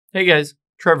Hey guys,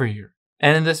 Trevor here.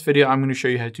 And in this video, I'm going to show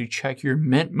you how to check your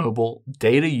Mint Mobile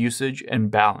data usage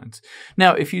and balance.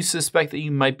 Now, if you suspect that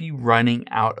you might be running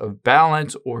out of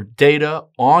balance or data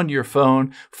on your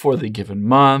phone for the given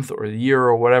month or the year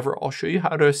or whatever, I'll show you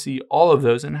how to see all of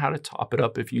those and how to top it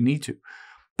up if you need to.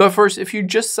 But first, if you're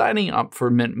just signing up for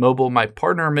Mint Mobile, my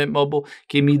partner Mint Mobile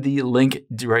gave me the link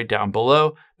right down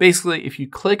below. Basically, if you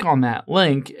click on that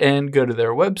link and go to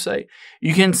their website,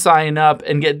 you can sign up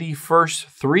and get the first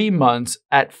 3 months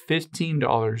at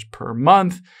 $15 per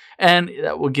month, and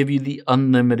that will give you the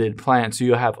unlimited plan. So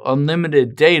you'll have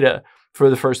unlimited data for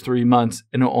the first 3 months,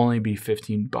 and it'll only be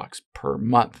 $15 per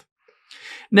month.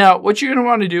 Now, what you're going to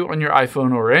want to do on your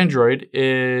iPhone or Android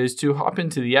is to hop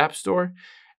into the App Store.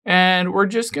 And we're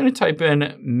just going to type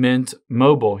in Mint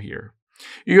Mobile here.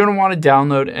 You're going to want to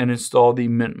download and install the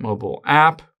Mint Mobile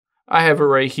app. I have it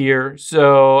right here,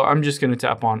 so I'm just going to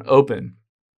tap on Open.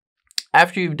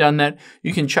 After you've done that,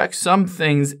 you can check some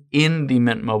things in the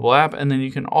Mint Mobile app, and then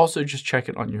you can also just check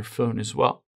it on your phone as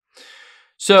well.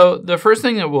 So the first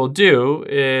thing that we'll do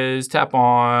is tap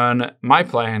on My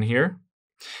Plan here,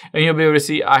 and you'll be able to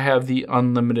see I have the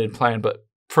unlimited plan, but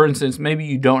for instance, maybe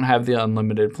you don't have the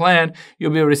unlimited plan,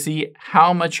 you'll be able to see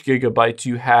how much gigabytes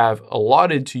you have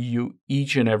allotted to you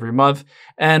each and every month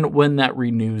and when that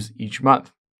renews each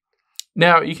month.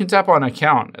 Now, you can tap on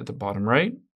Account at the bottom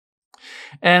right.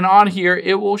 And on here,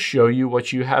 it will show you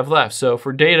what you have left. So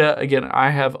for data, again,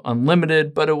 I have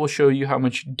unlimited, but it will show you how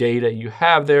much data you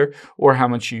have there or how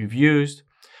much you've used.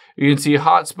 You can see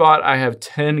hotspot, I have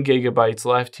 10 gigabytes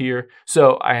left here,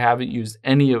 so I haven't used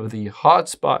any of the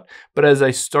hotspot, but as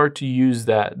I start to use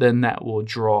that, then that will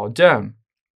draw down.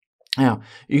 Now,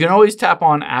 you can always tap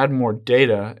on add more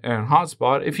data and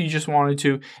hotspot. If you just wanted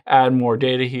to add more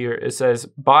data here, it says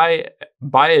buy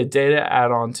a data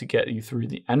add-on to get you through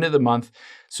the end of the month.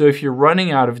 So if you're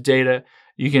running out of data,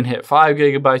 you can hit 5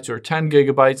 gigabytes or 10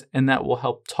 gigabytes, and that will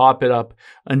help top it up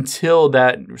until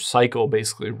that cycle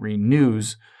basically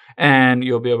renews. And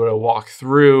you'll be able to walk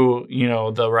through,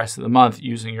 the rest of the month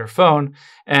using your phone.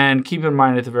 And keep in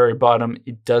mind at the very bottom,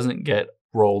 it doesn't get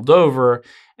rolled over.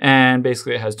 And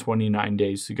basically it has 29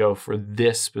 days to go for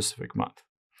this specific month.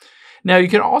 Now you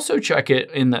can also check it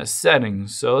in the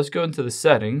settings. So let's go into the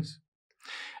settings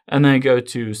and then go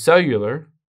to cellular.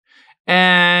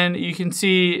 And you can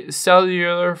see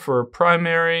cellular for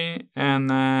primary, and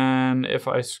then if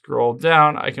I scroll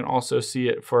down, I can also see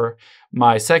it for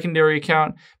my secondary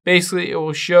account. Basically, it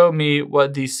will show me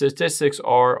what the statistics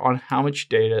are on how much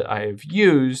data I have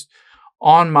used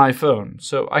on my phone.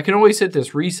 So I can always hit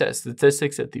this reset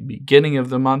statistics at the beginning of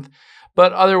the month,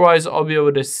 but otherwise I'll be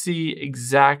able to see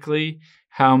exactly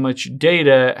how much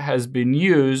data has been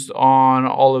used on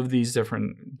all of these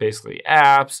different basically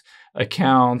apps,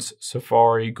 accounts,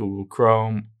 Safari, Google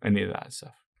Chrome, any of that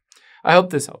stuff. I hope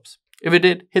this helps. If it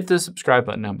did, hit the subscribe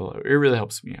button down below. It really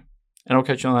helps me out. And I'll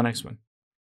catch you on the next one.